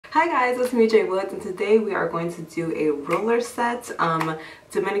Hi guys, it's me Jay Woods, and today we are going to do a roller set,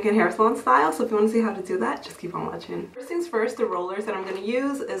 Dominican hair salon style. So if you want to see how to do that, just keep on watching. First things first, the rollers that I'm going to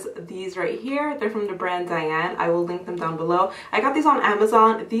use is these right here. They're from the brand Diane. I will link them down below. I got these on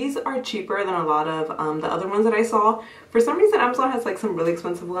Amazon. These are cheaper than a lot of the other ones that I saw. For some reason, Amazon has like some really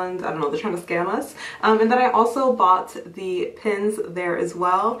expensive ones. I don't know, they're trying to scam us. And then I also bought the pins there as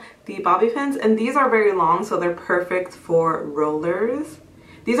well, the bobby pins, and these are very long, so they're perfect for rollers.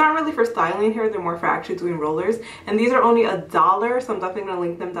 These aren't really for styling hair, they're more for actually doing rollers. And these are only $1, so I'm definitely going to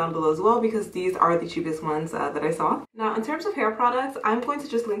link them down below as well because these are the cheapest ones that I saw. Now, in terms of hair products, I'm going to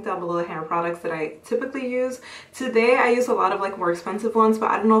just link down below the hair products that I typically use. Today, I use a lot of like more expensive ones, but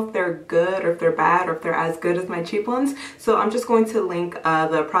I don't know if they're good or if they're bad or if they're as good as my cheap ones. So I'm just going to link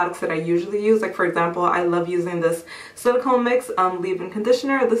the products that I usually use. Like for example, I love using this silicone mix leave-in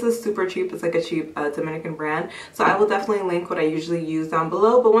conditioner. This is super cheap. It's like a cheap Dominican brand. So I will definitely link what I usually use down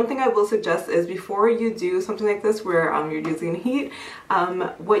below. But one thing I will suggest is before you do something like this where you're using heat,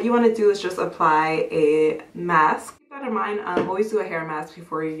 what you want to do is just apply a mask. Keep that in mind, always do a hair mask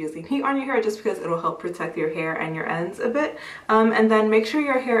before you're using heat on your hair just because it'll help protect your hair and your ends a bit. And then make sure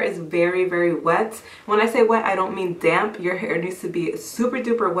your hair is very, very wet. When I say wet, I don't mean damp. Your hair needs to be super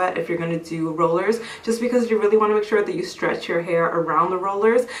duper wet if you're going to do rollers, just because you really want to make sure that you stretch your hair around the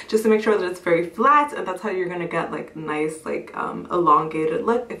rollers just to make sure that it's very flat, and that's how you're going to get like nice like elongated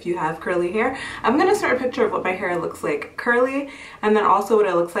look if you have curly hair. I'm going to start a picture of what my hair looks like curly, and then also what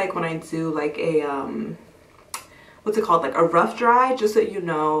it looks like when I do like a what's it called, like a rough dry, just so you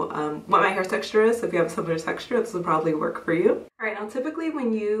know what my hair texture is. So if you have a similar texture, this will probably work for you. Alright, now typically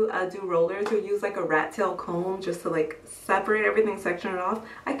when you do rollers, you'll use like a rat tail comb just to like separate everything, section it off.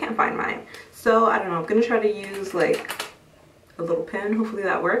 I can't find mine, so I don't know, I'm gonna try to use like a little pin. Hopefully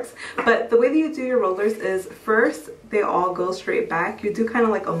that works. But the way that you do your rollers is first they all go straight back. You do kind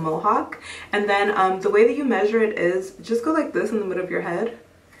of like a mohawk, and then the way that you measure it is just go like this in the middle of your head.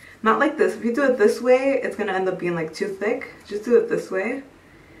 Not like this. If you do it this way, it's gonna end up being like too thick. Just do it this way,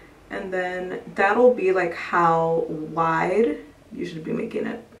 and then that'll be like how wide you should be making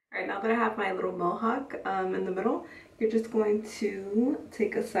it. Alright, now that I have my little mohawk in the middle, you're just going to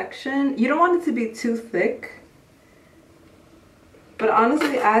take a section. You don't want it to be too thick, but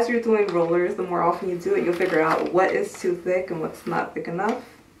honestly, as you're doing rollers, the more often you do it, you'll figure out what is too thick and what's not thick enough.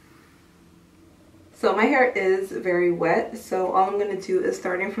 So my hair is very wet, so all I'm going to do is,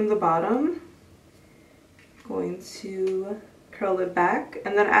 starting from the bottom, going to curl it back,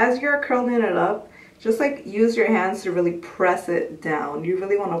 and then as you're curling it up, just like use your hands to really press it down. You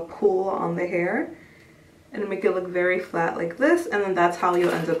really want to pull on the hair and make it look very flat like this, and then that's how you'll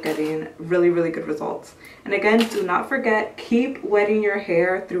end up getting really, really good results. And again, do not forget, keep wetting your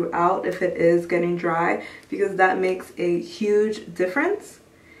hair throughout if it is getting dry, because that makes a huge difference.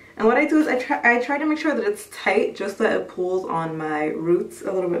 And what I do is I try to make sure that it's tight, just so that it pulls on my roots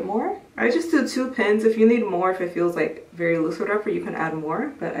a little bit more. I just do 2 pins. If you need more, if it feels like very loose or whatever, you can add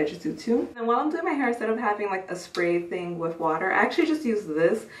more, but I just do 2. And while I'm doing my hair, instead of having like a spray thing with water, I actually just use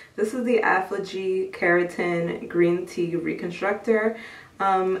this. This is the Aflagy Keratin Green Tea Reconstructor.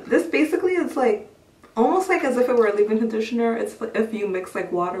 This basically is like almost like as if it were a leave-in conditioner. It's like if you mix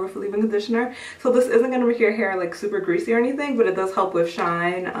like water with a leave-in conditioner. So this isn't going to make your hair like super greasy or anything, but it does help with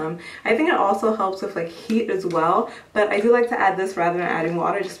shine. I think it also helps with like heat as well, but I do like to add this rather than adding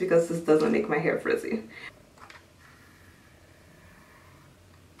water just because this doesn't make my hair frizzy.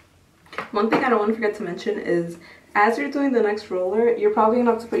 One thing I don't want to forget to mention is as you're doing the next roller, you're probably going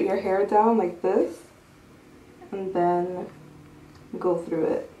to have to put your hair down like this and then go through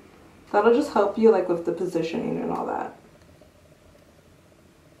it. That'll just help you like with the positioning and all that.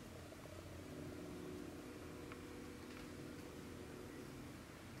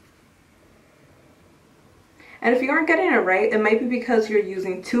 And if you aren't getting it right, it might be because you're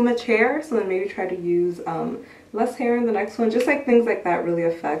using too much hair, so then maybe try to use less hair in the next one. Just like things like that really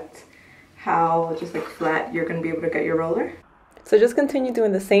affect how just like flat you're going to be able to get your roller. So just continue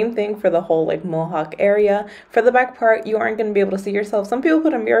doing the same thing for the whole like mohawk area. For the back part, you aren't going to be able to see yourself. Some people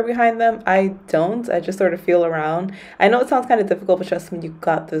put a mirror behind them. I don't. I just sort of feel around. I know it sounds kind of difficult, but trust me, you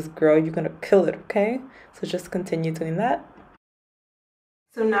got this, girl. You're going to kill it, okay? So just continue doing that.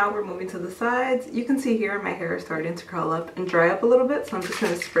 So now we're moving to the sides. You can see here my hair is starting to curl up and dry up a little bit. So I'm just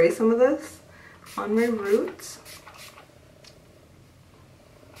going to spray some of this on my roots.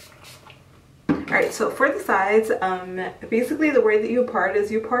 Alright, so for the sides, basically the way that you part is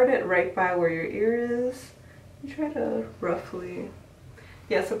you part it right by where your ear is. You try to roughly,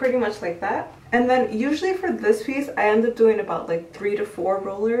 yeah, so pretty much like that. And then usually for this piece, I end up doing about like 3 to 4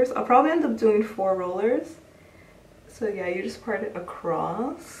 rollers. I'll probably end up doing 4 rollers. So yeah, you just part it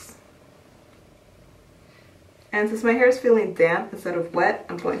across. And since my hair is feeling damp instead of wet,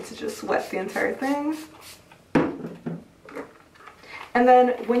 I'm going to just wet the entire thing. And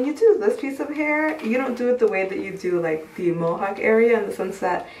then when you do this piece of hair, you don't do it the way that you do like the mohawk area, in the sense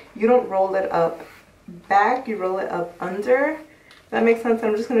that you don't roll it up back, you roll it up under. That makes sense.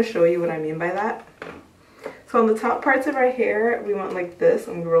 I'm just going to show you what I mean by that. So on the top parts of our hair, we went like this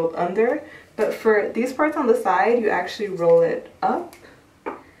and we rolled under. But for these parts on the side, you actually roll it up.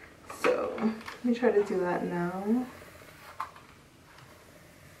 So let me try to do that now.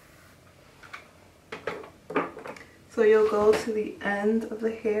 So you'll go to the end of the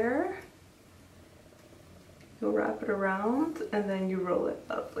hair, you'll wrap it around, and then you roll it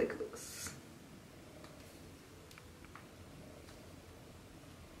up like this.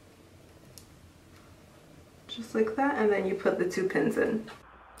 Just like that, and then you put the 2 pins in.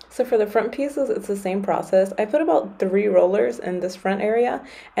 So for the front pieces, it's the same process. I put about 3 rollers in this front area,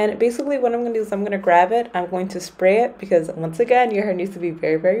 and basically what I'm going to do is I'm going to grab it, I'm going to spray it, because once again, your hair needs to be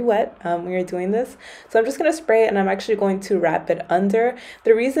very, very wet when you're doing this. So I'm just going to spray it, and I'm actually going to wrap it under.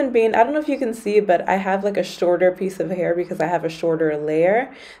 The reason being, I don't know if you can see, but I have like a shorter piece of hair because I have a shorter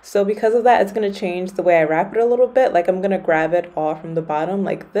layer. So because of that, it's going to change the way I wrap it a little bit. Like I'm going to grab it all from the bottom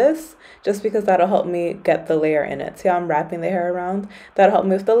like this, just because that'll help me get the layer in it. See how I'm wrapping the hair around? That'll help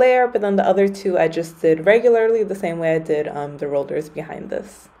me with the layer, but then the other 2 I just did regularly, the same way I did the rollers behind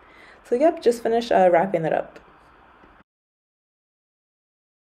this. So yep, just finished wrapping it up.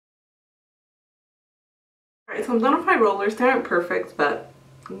 Alright, so I'm done with my rollers. They aren't perfect, but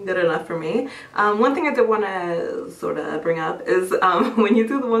good enough for me. One thing I did want to sort of bring up is when you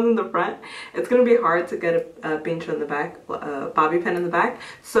do the ones in the front, it's going to be hard to get a pincho in the back, a bobby pin in the back.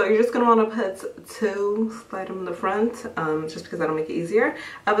 So you're just going to want to put 2, slide them in the front, just because that'll make it easier.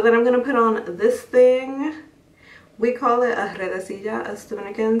 But then I'm going to put on this thing. We call it a redecilla as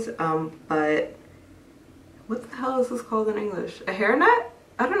Dominicans, but what the hell is this called in English? A hairnet?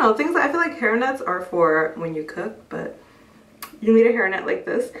 I don't know. Things that I feel like hairnets are for when you cook, but you need a hairnet like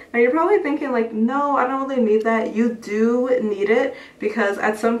this. Now you're probably thinking like, no, I don't really need that. You do need it, because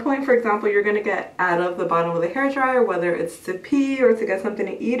at some point, for example, you're gonna get out of the bottom of the hair dryer, whether it's to pee or to get something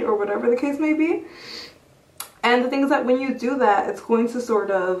to eat or whatever the case may be. And the thing is that when you do that, it's going to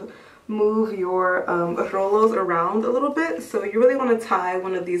sort of move your rolos around a little bit. So you really want to tie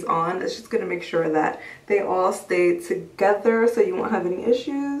one of these on. It's just going to make sure that they all stay together so you won't have any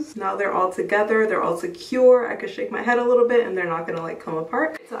issues. Now they're all together, they're all secure. I could shake my head a little bit and they're not going to like come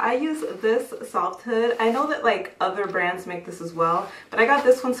apart. So I use this soft hood. I know that like other brands make this as well, but I got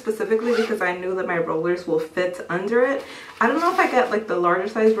this one specifically because I knew that my rollers will fit under it. I don't know if I get like the larger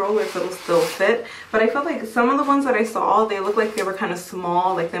size rollers it'll still fit, but I felt like some of the ones that I saw, they look like they were kind of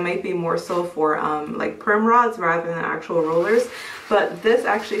small, like they might be more so for like perm rods rather than actual rollers. But this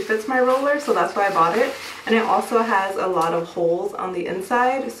actually fits my roller, so that's why I bought it. And it also has a lot of holes on the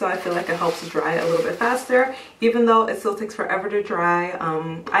inside, so I feel like it helps dry a little bit faster, even though it still takes forever to dry.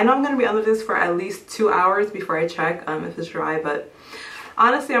 I know I'm going to be under this for at least 2 hours before I check if it's dry, but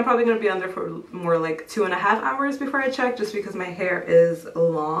honestly, I'm probably going to be under for more like 2.5 hours before I check, just because my hair is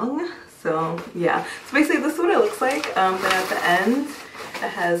long. So yeah, so basically this is what it looks like. Then at the end it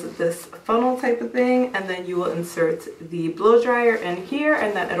has this funnel type of thing, and then you will insert the blow dryer in here,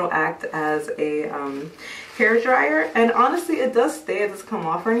 and then it'll act as a hair dryer. And honestly, it does stay, it doesn't come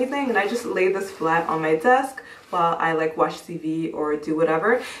off or anything, and I just lay this flat on my desk while I like watch TV or do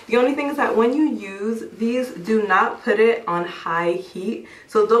whatever. The only thing is that when you use these, do not put it on high heat.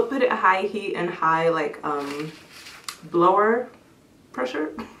 So don't put it high heat and high like blower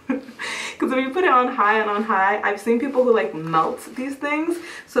pressure. Because if you put it on high and on high, I've seen people who like melt these things.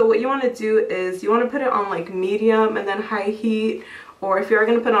 So what you want to do is you want to put it on like medium and then high heat, or if you're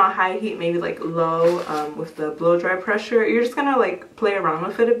going to put it on high heat, maybe like low with the blow dry pressure. You're just going to like play around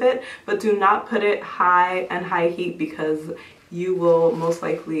with it a bit, but do not put it high and high heat, because you will most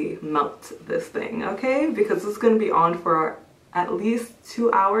likely melt this thing, okay? Because it's going to be on for at least 2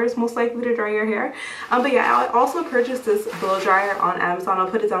 hours most likely to dry your hair. But yeah, I also purchased this blow dryer on Amazon.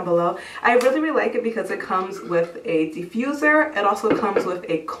 I'll put it down below. I really like it because it comes with a diffuser. It also comes with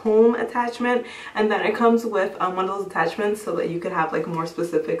a comb attachment, and then it comes with one of those attachments so that you could have like more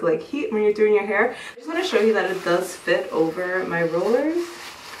specific like heat when you're doing your hair. I just want to show you that it does fit over my rollers.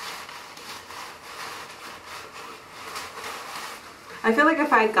 I feel like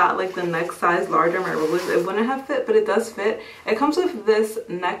if I got like the next size larger, my rollers, it wouldn't have fit, but it does fit. It comes with this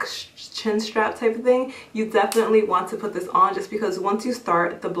neck chin strap type of thing. You definitely want to put this on, just because once you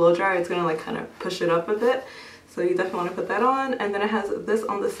start the blow dryer, it's gonna like kind of push it up a bit. So you definitely want to put that on. And then it has this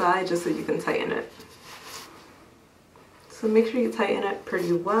on the side just so you can tighten it. So make sure you tighten it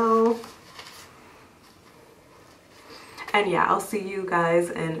pretty well. And yeah, I'll see you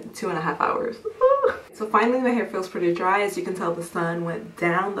guys in 2.5 hours. So finally my hair feels pretty dry. As you can tell, the sun went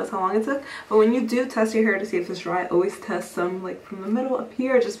down. That's how long it took. But when you do test your hair to see if it's dry, always test some like from the middle up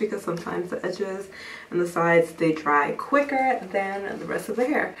here, just because sometimes the edges and the sides, they dry quicker than the rest of the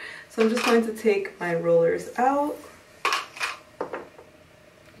hair. So I'm just going to take my rollers out.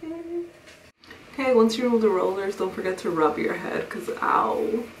 Okay, once you remove the rollers, don't forget to rub your head, because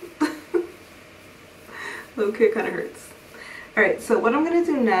ow. Okay, it kind of hurts. Alright, so what I'm going to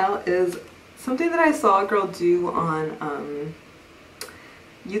do now is something that I saw a girl do on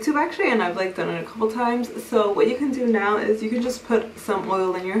YouTube actually, and I've like done it a couple times. So what you can do now is you can just put some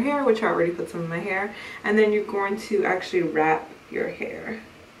oil in your hair, which I already put some in my hair, and then you're going to actually wrap your hair.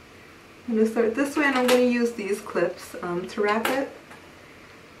 I'm going to start this way, and I'm going to use these clips to wrap it.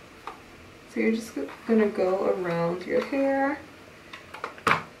 So you're just going to go around your hair.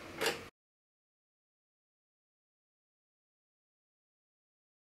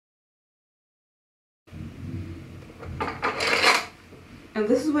 And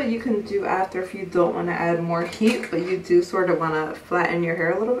this is what you can do after if you don't want to add more heat, but you do sort of want to flatten your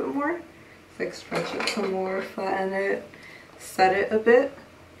hair a little bit more. It's like stretch it some more, flatten it, set it a bit.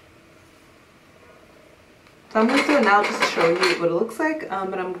 So I'm going to do it now just to show you what it looks like,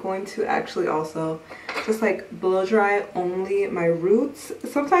 but I'm going to actually also just like blow dry only my roots.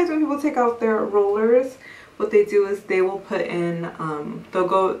 Sometimes when people take out their rollers, what they do is they will put in, they'll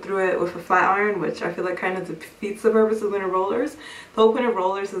go through it with a flat iron, which I feel like kind of defeats the purpose of winter rollers. The whole point of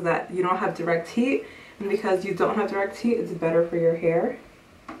rollers is that you don't have direct heat, and because you don't have direct heat, it's better for your hair.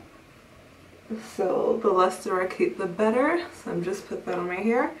 So the less direct heat, the better. So I'm just put that on my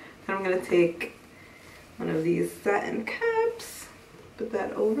hair, and I'm going to take one of these satin caps, put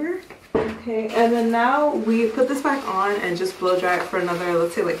that over. Okay, and then now we put this back on and just blow dry it for another,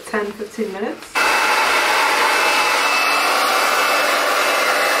 let's say like 10-15 minutes.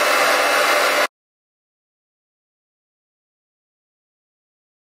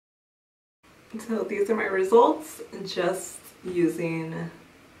 So these are my results just using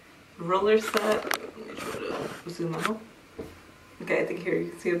roller set. Let me try to zoom out. Okay, I think here you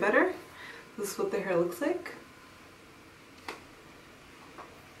can see it better. This is what the hair looks like.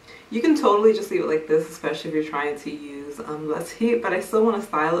 You can totally just leave it like this, especially if you're trying to use less heat, but I still want to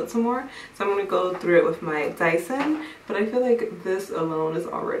style it some more. So I'm going to go through it with my Dyson, but I feel like this alone is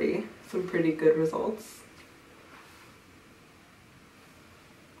already some pretty good results.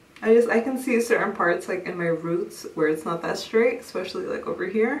 I can see certain parts like in my roots where it's not that straight, especially like over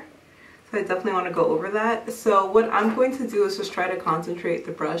here. So I definitely want to go over that. So what I'm going to do is just try to concentrate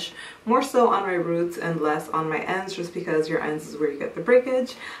the brush more so on my roots and less on my ends, just because your ends is where you get the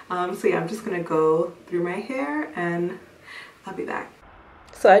breakage. So yeah, I'm just going to go through my hair and I'll be back.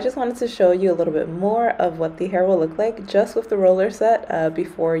 So I just wanted to show you a little bit more of what the hair will look like just with the roller set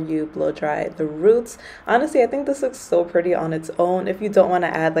before you blow dry the roots. Honestly, I think this looks so pretty on its own. If you don't want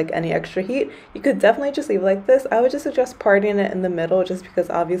to add like any extra heat, you could definitely just leave it like this. I would just suggest parting it in the middle, just because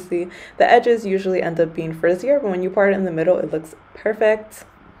obviously the edges usually end up being frizzier, but when you part it in the middle, it looks perfect.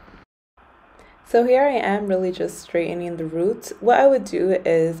 So here I am really just straightening the roots. What I would do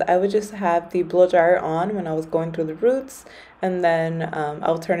is I would just have the blow dryer on when I was going through the roots, and then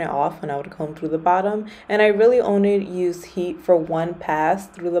I'll turn it off when I would comb through the bottom. And I really only use heat for one pass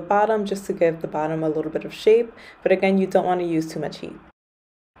through the bottom, just to give the bottom a little bit of shape. But again, you don't want to use too much heat.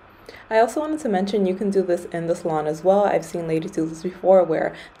 I also wanted to mention you can do this in the salon as well. I've seen ladies do this before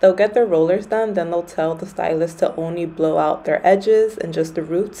where they'll get their rollers done, then they'll tell the stylist to only blow out their edges and just the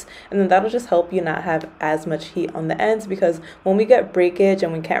roots, and then that'll just help you not have as much heat on the ends, because when we get breakage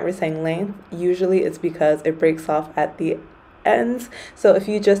and we can't retain length, usually it's because it breaks off at the ends. So if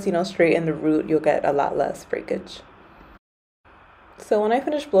you just, straighten the root, you'll get a lot less breakage. So when I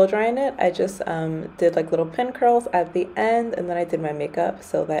finished blow drying it, I just did like little pin curls at the end, and then I did my makeup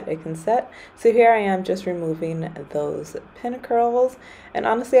so that it can set. So here I am just removing those pin curls, and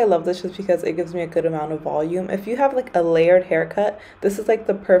honestly I love this just because it gives me a good amount of volume. If you have like a layered haircut, this is like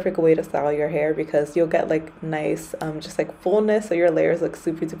the perfect way to style your hair, because you'll get like nice just like fullness, so your layers look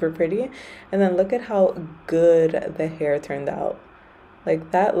super duper pretty. And then look at how good the hair turned out.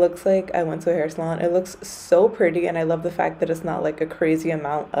 Like, that looks like I went to a hair salon. It looks so pretty, and I love the fact that it's not like a crazy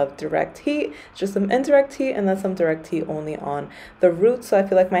amount of direct heat. It's just some indirect heat and then some direct heat only on the roots. So I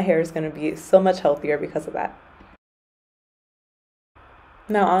feel like my hair is going to be so much healthier because of that.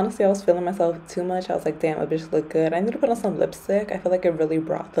 Now, honestly, I was feeling myself too much. I was like, damn, a bitch look good. I need to put on some lipstick. I feel like it really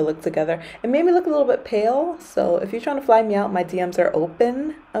brought the look together. It made me look a little bit pale. So if you're trying to fly me out, my DMs are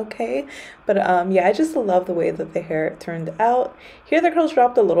open, okay? But yeah, I just love the way that the hair turned out. Here the curls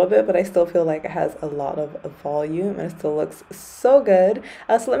dropped a little bit, but I still feel like it has a lot of volume and it still looks so good.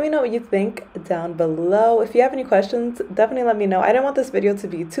 So let me know what you think down below. If you have any questions, definitely let me know. I didn't want this video to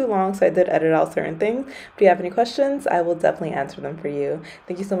be too long, so I did edit out certain things. But if you have any questions, I will definitely answer them for you.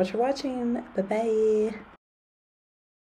 Thank you so much for watching. Bye-bye.